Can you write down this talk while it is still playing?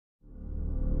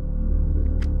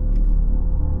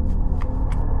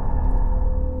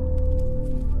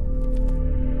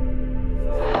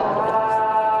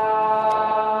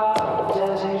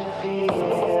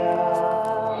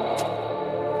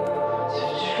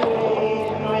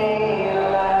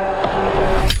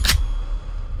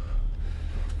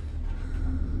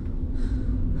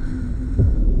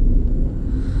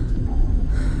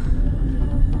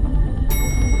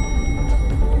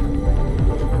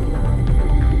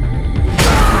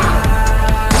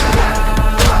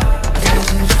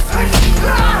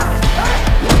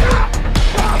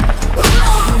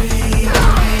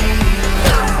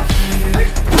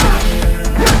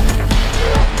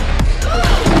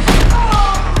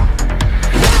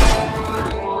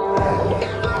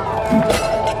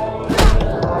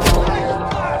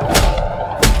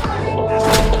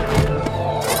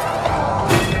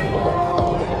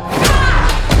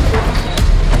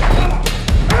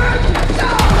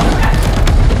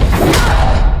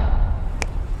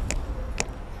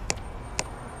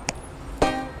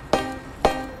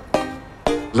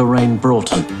Lorraine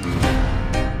Broughton,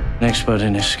 an expert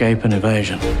in escape and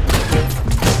evasion.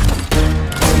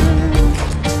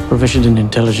 Proficient in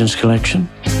intelligence collection.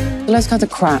 Let's cut the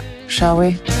crap, shall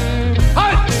we?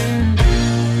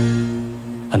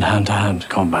 And hand-to-hand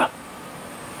combat.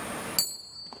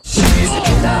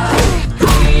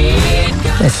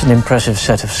 It's an impressive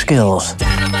set of skills.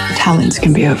 Talents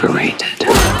can be overrated.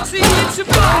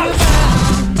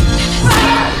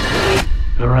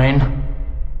 Lorraine,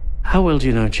 how well do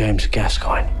you know James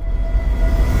Gascoigne?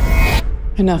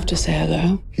 Enough to say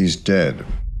hello. He's dead.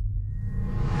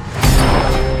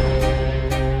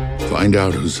 Find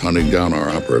out who's hunting down our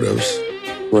operatives.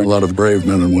 A lot of brave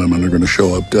men and women are going to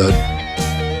show up dead.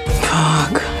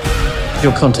 Fuck.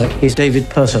 Your contact is David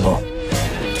Percival.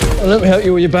 Let me help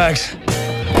you with your bags.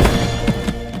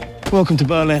 Welcome to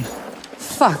Berlin.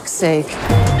 Fuck's sake.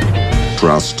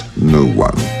 Trust no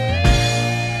one.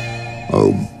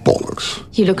 Oh, bollocks.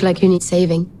 You look like you need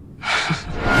saving.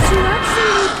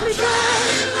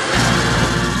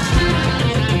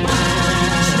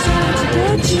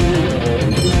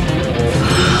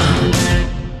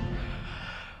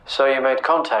 So you made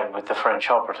contact with the French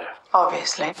operative?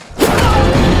 Obviously.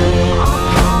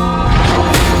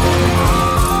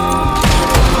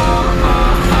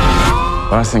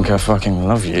 I think I fucking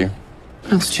love you.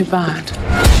 That's too bad.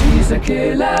 She's a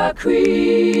killer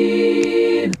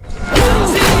queen.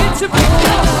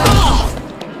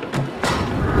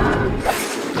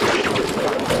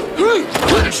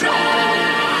 Try.